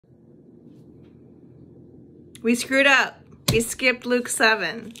We screwed up. We skipped Luke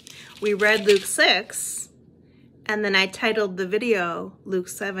 7. We read Luke 6, and then I titled the video Luke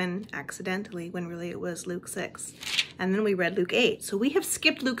 7 accidentally when really it was Luke 6. And then we read Luke 8. So we have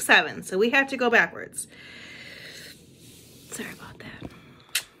skipped Luke 7, so we have to go backwards. Sorry about that.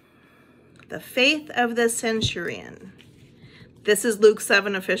 The faith of the centurion. This is Luke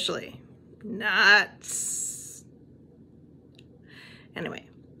 7 officially. Anyway.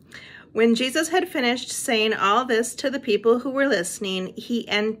 When Jesus had finished saying all this to the people who were listening, he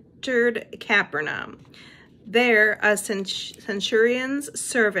entered Capernaum. There, a centurion's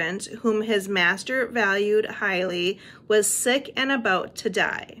servant, whom his master valued highly, was sick and about to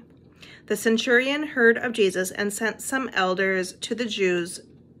die. The centurion heard of Jesus and sent some elders to the Jews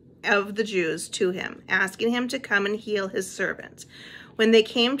to him, asking him to come and heal his servant. When they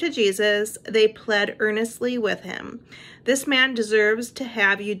came to Jesus, they pled earnestly with him. This man deserves to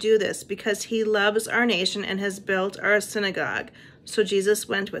have you do this because he loves our nation and has built our synagogue. So Jesus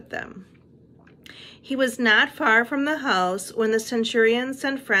went with them. He was not far from the house when the centurion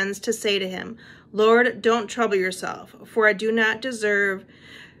sent friends to say to him, Lord, don't trouble yourself, for I do not deserve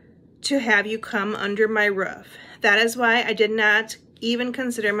to have you come under my roof. That is why I did not even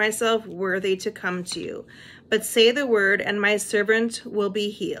consider myself worthy to come to you. But say the word, and my servant will be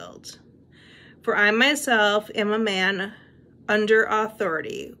healed. For I myself am a man under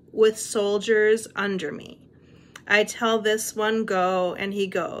authority, with soldiers under me. I tell this one, go, and he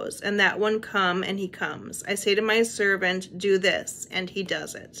goes, and that one, come, and he comes. I say to my servant, do this, and he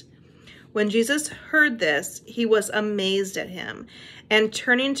does it. When Jesus heard this, he was amazed at him, and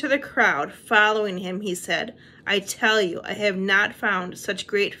turning to the crowd following him, he said, I tell you, I have not found such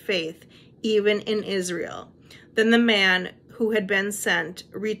great faith even in Israel. Then the man who had been sent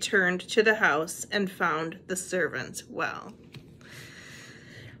returned to the house and found the servant well.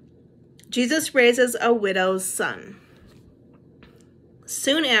 Jesus raises a widow's son.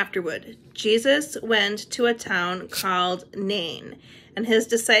 Soon afterward, Jesus went to a town called Nain, and his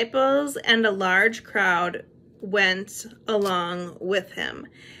disciples and a large crowd went along with him.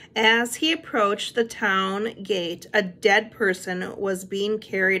 As he approached the town gate, a dead person was being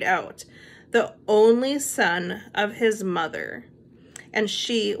carried out, the only son of his mother, and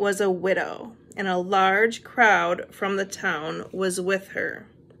she was a widow, and a large crowd from the town was with her.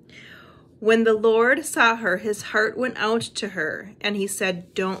 When the Lord saw her, his heart went out to her, and he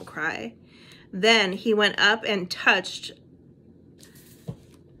said, don't cry. Then he went up and touched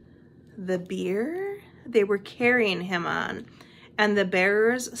the bier they were carrying him on, and the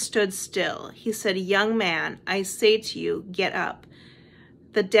bearers stood still. He said, young man, I say to you, get up.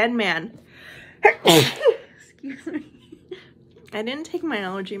 The dead man, excuse me, I didn't take my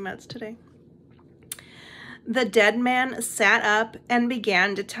allergy meds today. The dead man sat up and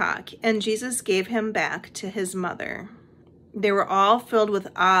began to talk, and Jesus gave him back to his mother. They were all filled with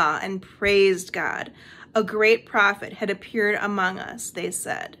awe and praised God. A great prophet had appeared among us, they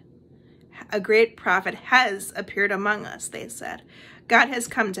said. A great prophet has appeared among us, they said. God has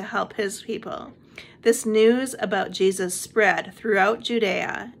come to help his people. This news about Jesus spread throughout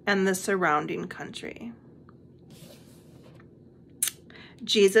Judea and the surrounding country.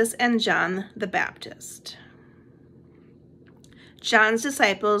 Jesus and John the Baptist. John's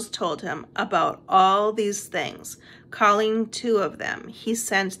disciples told him about all these things. Calling two of them, he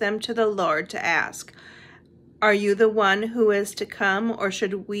sent them to the Lord to ask, are you the one who is to come, or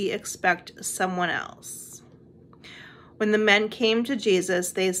should we expect someone else? When the men came to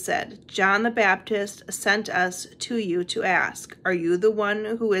Jesus, they said, John the Baptist sent us to you to ask, are you the one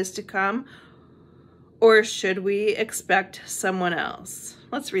who is to come, or should we expect someone else?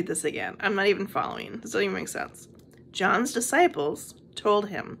 Let's read this again. I'm not even following. This doesn't even make sense. John's disciples told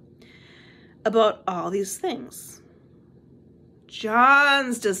him about all these things.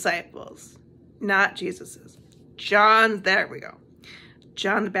 John's disciples, not Jesus's. There we go.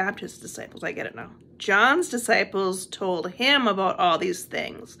 John the Baptist's disciples, I get it now. John's disciples told him about all these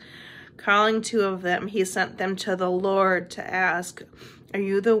things. Calling two of them, he sent them to the Lord to ask, are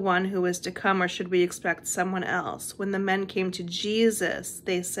you the one who is to come, or should we expect someone else? When the men came to Jesus,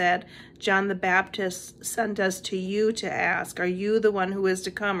 they said, John the Baptist sent us to you to ask, are you the one who is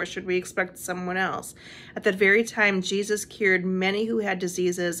to come, or should we expect someone else? At that very time, Jesus cured many who had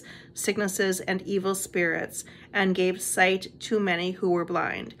diseases, sicknesses, and evil spirits, and gave sight to many who were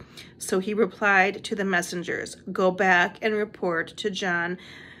blind. So he replied to the messengers, go back and report to John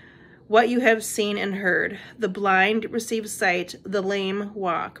what you have seen and heard. The blind receive sight, the lame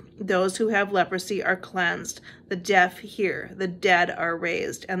walk, those who have leprosy are cleansed, the deaf hear, the dead are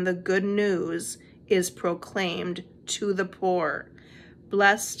raised, and the good news is proclaimed to the poor.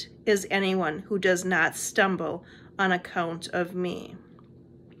 Blessed is anyone who does not stumble on account of me."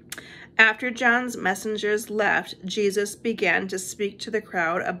 After John's messengers left, Jesus began to speak to the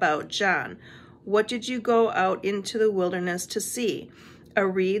crowd about John. "What did you go out into the wilderness to see? A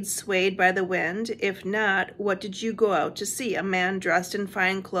reed swayed by the wind? If not, what did you go out to see? A man dressed in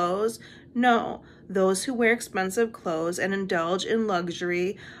fine clothes? No, those who wear expensive clothes and indulge in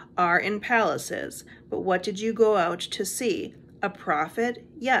luxury are in palaces. But what did you go out to see? A prophet?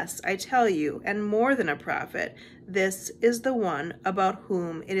 Yes, I tell you, and more than a prophet. This is the one about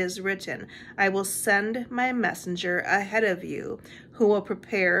whom it is written, 'I will send my messenger ahead of you, who will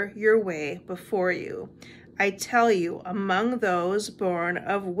prepare your way before you.' I tell you, among those born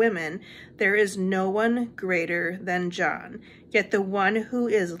of women, there is no one greater than John. Yet the one who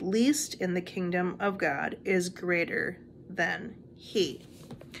is least in the kingdom of God is greater than he."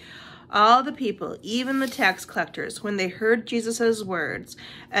 All the people, even the tax collectors, when they heard Jesus' words,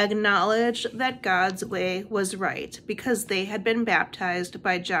 acknowledged that God's way was right because they had been baptized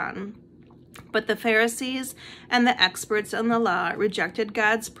by John. But the Pharisees and the experts in the law rejected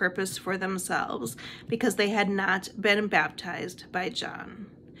God's purpose for themselves because they had not been baptized by John.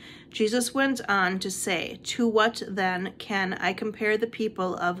 Jesus went on to say, "To what then can I compare the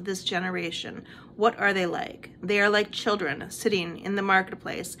people of this generation? What are they like? They are like children sitting in the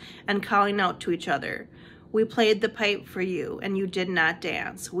marketplace and calling out to each other. 'We played the pipe for you, and you did not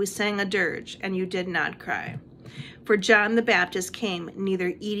dance. We sang a dirge, and you did not cry.' For John the Baptist came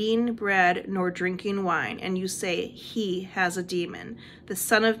neither eating bread nor drinking wine, and you say, 'He has a demon.' The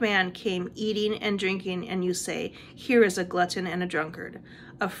Son of Man came eating and drinking, and you say, 'Here is a glutton and a drunkard,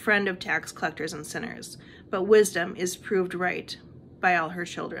 a friend of tax collectors and sinners.' But wisdom is proved right by all her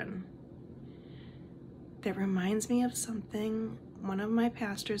children." That reminds me of something one of my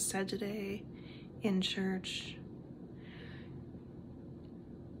pastors said today in church.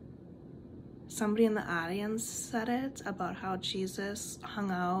 Somebody in the audience said it about how Jesus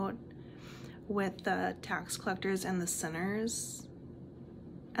hung out with the tax collectors and the sinners.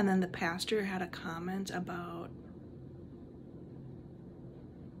 And then the pastor had a comment about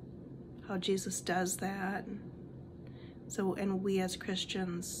how Jesus does that. So, and we as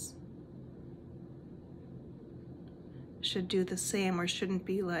Christians should do the same, or shouldn't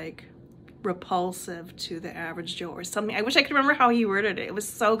be like repulsive to the average Joe or something. I wish I could remember how he worded it. It was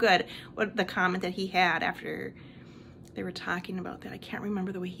so good, what the comment that he had after they were talking about that. I can't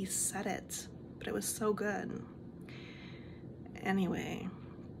remember the way he said it, but it was so good. Anyway.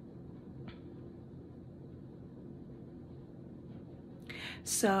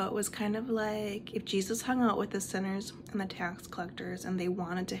 So it was kind of like if Jesus hung out with the sinners and the tax collectors and they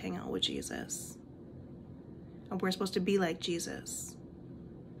wanted to hang out with Jesus, and we're supposed to be like Jesus,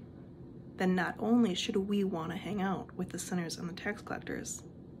 then not only should we want to hang out with the sinners and the tax collectors,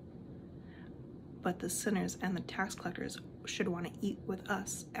 but the sinners and the tax collectors should want to eat with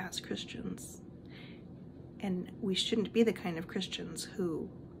us as Christians. And we shouldn't be the kind of Christians who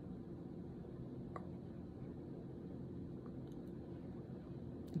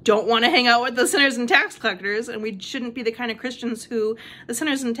don't want to hang out with the sinners and tax collectors, and we shouldn't be the kind of Christians who the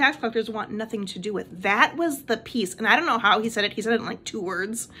sinners and tax collectors want nothing to do with. That was the piece, and I don't know how he said it. He said it in like 2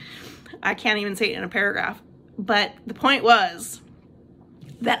 words. I can't even say it in a paragraph, but the point was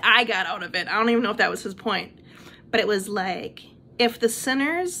that I got out of it. I don't even know if that was his point, but it was like, if the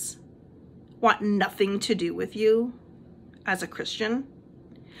sinners want nothing to do with you as a Christian,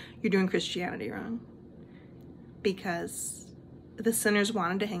 you're doing Christianity wrong, because the sinners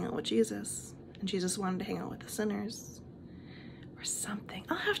wanted to hang out with Jesus, and Jesus wanted to hang out with the sinners, or something.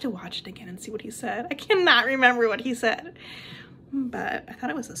 I'll have to watch it again and see what he said. I cannot remember what he said, but I thought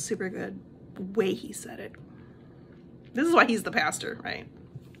it was a super good way he said it. This is why he's the pastor, right?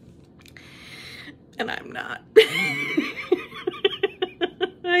 And I'm not.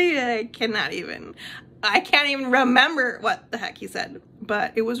 I can't even remember what the heck he said,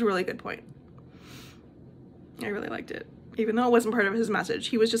 but it was a really good point. I really liked it. Even though it wasn't part of his message,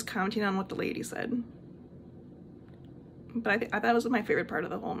 he was just commenting on what the lady said. But I thought it was my favorite part of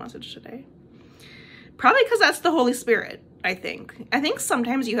the whole message today. Probably because that's the Holy Spirit, I think. I think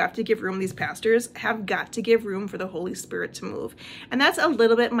sometimes you have to give room. These pastors have got to give room for the Holy Spirit to move. And that's a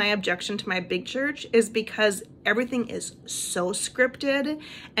little bit my objection to my big church, is because everything is so scripted.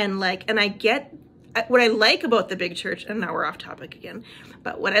 And I get what I like about the big church, and now we're off topic again,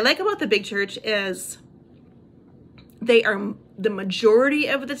 but what I like about the big church is they are the majority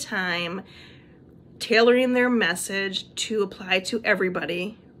of the time tailoring their message to apply to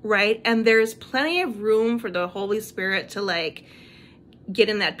everybody, right? And there's plenty of room for the Holy Spirit to like get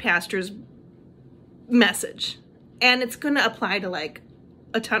in that pastor's message. And it's going to apply to like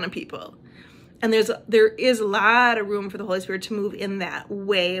a ton of people. And there is a lot of room for the Holy Spirit to move in that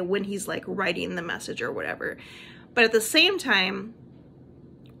way when he's like writing the message or whatever. But at the same time,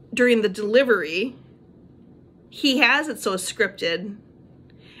 during the delivery, he has it so scripted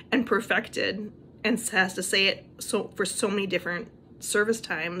and perfected and has to say it for so many different service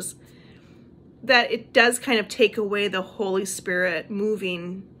times that it does kind of take away the Holy Spirit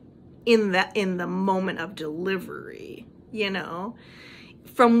moving in the moment of delivery, you know,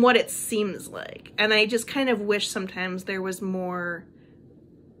 from what it seems like. And I just kind of wish sometimes there was more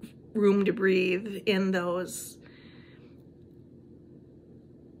room to breathe in those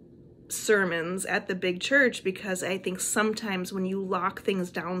sermons at the big church, because I think sometimes when you lock things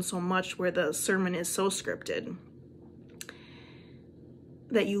down so much where the sermon is so scripted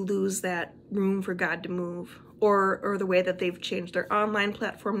that you lose that room for God to move. Or the way that they've changed their online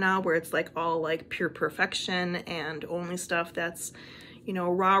platform now, where it's like all like pure perfection and only stuff that's, you know,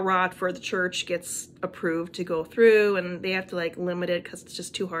 rah for the church gets approved to go through, and they have to like limit it because it's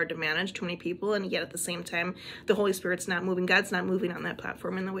just too hard to manage, too many people. And yet at the same time, the Holy Spirit's not moving. God's not moving on that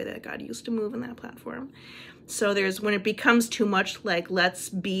platform in the way that God used to move in that platform. So when it becomes too much like, let's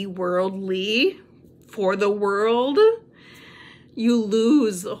be worldly for the world, you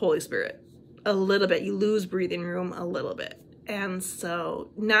lose the Holy Spirit a little bit. You lose breathing room a little bit. And so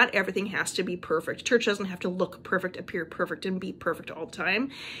not everything has to be perfect. Church doesn't have to look perfect, appear perfect, and be perfect all the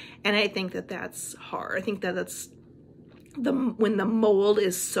time. And I think that that's hard. I think that that's when the mold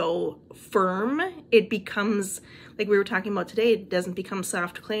is so firm, it becomes, like we were talking about today, it doesn't become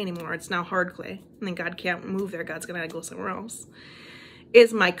soft clay anymore. It's now hard clay. And then God can't move there. God's going to go somewhere else,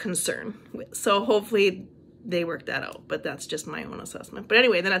 is my concern. So hopefully they work that out, but that's just my own assessment. But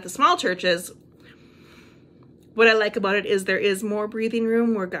anyway, then at the small churches, what I like about it is there is more breathing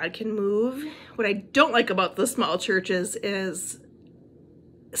room where God can move. What I don't like about the small churches is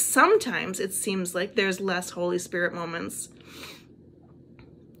sometimes it seems like there's less Holy Spirit moments,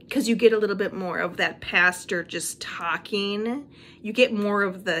 because you get a little bit more of that pastor just talking. You get more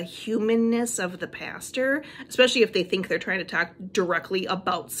of the humanness of the pastor, especially if they think they're trying to talk directly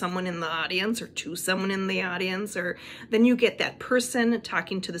about someone in the audience or to someone in the audience, or then you get that person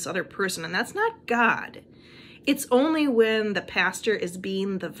talking to this other person, and that's not God. It's only when the pastor is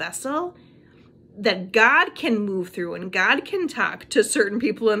being the vessel that God can move through and God can talk to certain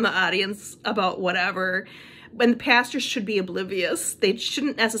people in the audience about whatever. And the pastors should be oblivious. They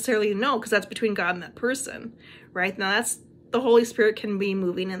shouldn't necessarily know, because that's between God and that person, right? Now that's, the Holy Spirit can be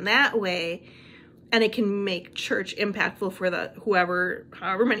moving in that way, and it can make church impactful for the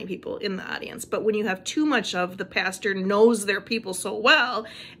however many people in the audience. But when you have too much of the pastor knows their people so well,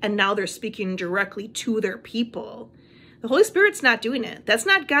 and now they're speaking directly to their people, the Holy Spirit's not doing it. That's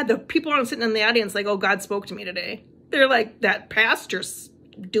not God. The people aren't sitting in the audience like, oh, God spoke to me today. They're like, that pastor's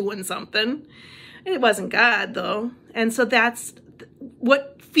doing something. It wasn't God, though. And so that's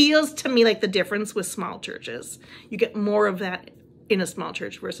what feels to me like the difference with small churches. You get more of that in a small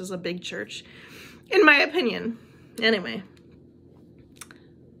church versus a big church, in my opinion. Anyway,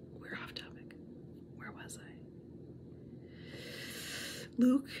 we're off topic. Where was I?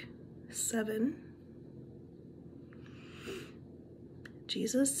 Luke 7.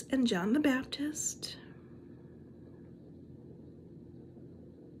 Jesus and John the Baptist.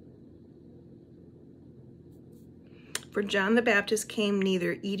 For John the Baptist came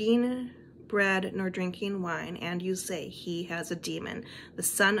neither eating bread nor drinking wine, and you say, he has a demon. The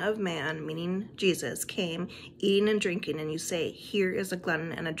Son of Man, meaning Jesus, came eating and drinking, and you say, here is a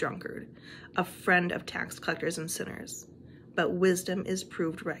glutton and a drunkard, a friend of tax collectors and sinners. But wisdom is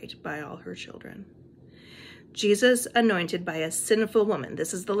proved right by all her children. Jesus anointed by a sinful woman.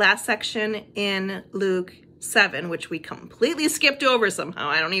 This is the last section in Luke 7, which we completely skipped over somehow.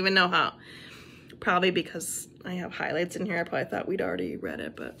 I don't even know how. Probably because I have highlights in here. I probably thought we'd already read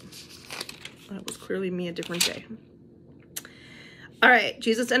it, but that was clearly me a different day. All right,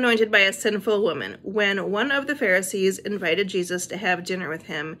 Jesus anointed by a sinful woman. When one of the Pharisees invited Jesus to have dinner with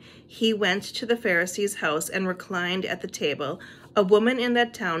him, he went to the Pharisee's house and reclined at the table. A woman in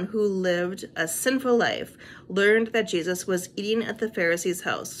that town who lived a sinful life learned that Jesus was eating at the Pharisee's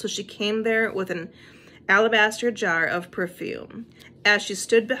house, so she came there with an alabaster jar of perfume. As she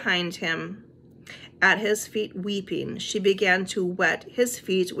stood behind him, at his feet weeping, she began to wet his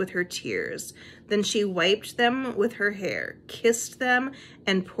feet with her tears. Then she wiped them with her hair, kissed them,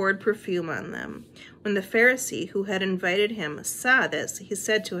 and poured perfume on them. When the Pharisee who had invited him saw this, he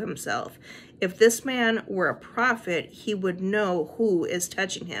said to himself, if this man were a prophet, he would know who is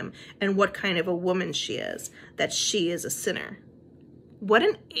touching him and what kind of a woman she is, that she is a sinner. What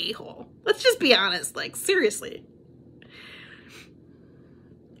an a-hole. Let's just be honest, like, seriously.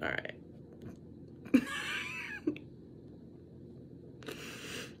 All right.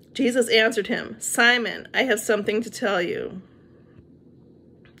 Jesus answered him, Simon, I have something to tell you.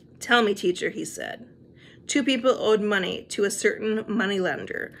 Tell me, teacher, he said. 2 people owed money to a certain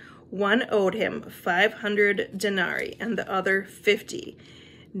moneylender. One owed him 500 denarii and the other 50.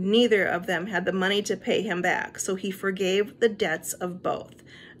 Neither of them had the money to pay him back, so he forgave the debts of both.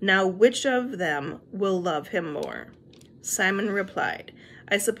 Now which of them will love him more? Simon replied,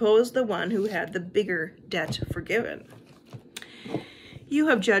 I suppose the one who had the bigger debt forgiven. You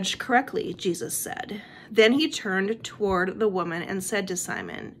have judged correctly, Jesus said. Then he turned toward the woman and said to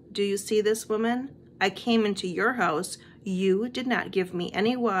Simon, Do you see this woman? I came into your house. You did not give me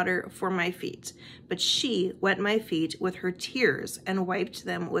any water for my feet, but she wet my feet with her tears and wiped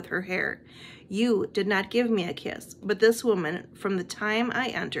them with her hair. You did not give me a kiss, but this woman, from the time I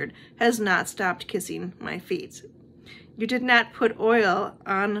entered, has not stopped kissing my feet. You did not put oil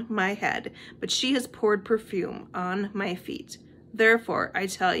on my head, but she has poured perfume on my feet. Therefore, I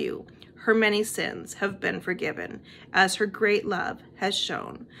tell you, her many sins have been forgiven, as her great love has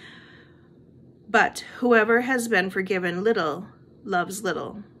shown. But whoever has been forgiven little loves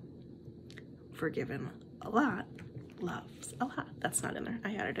little. Forgiven a lot loves a lot. That's not in there.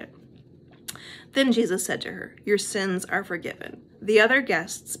 I added it. Then Jesus said to her, Your sins are forgiven. The other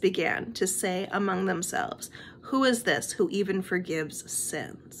guests began to say among themselves, Who is this who even forgives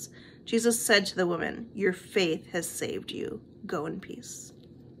sins? Jesus said to the woman, Your faith has saved you. Go in peace.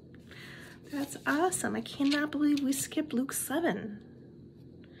 That's awesome. I cannot believe we skipped Luke 7.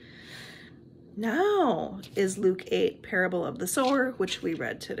 Now is Luke 8, parable of the sower, which we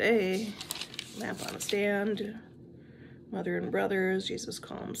read today. Lamp on a stand. Mother and brothers. Jesus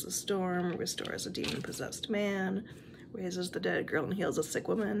calms the storm, restores a demon-possessed man, raises the dead girl and heals a sick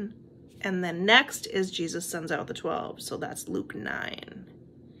woman. And then next is Jesus sends out the 12. So that's Luke 9.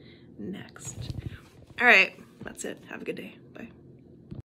 Next. All right. That's it. Have a good day. Bye.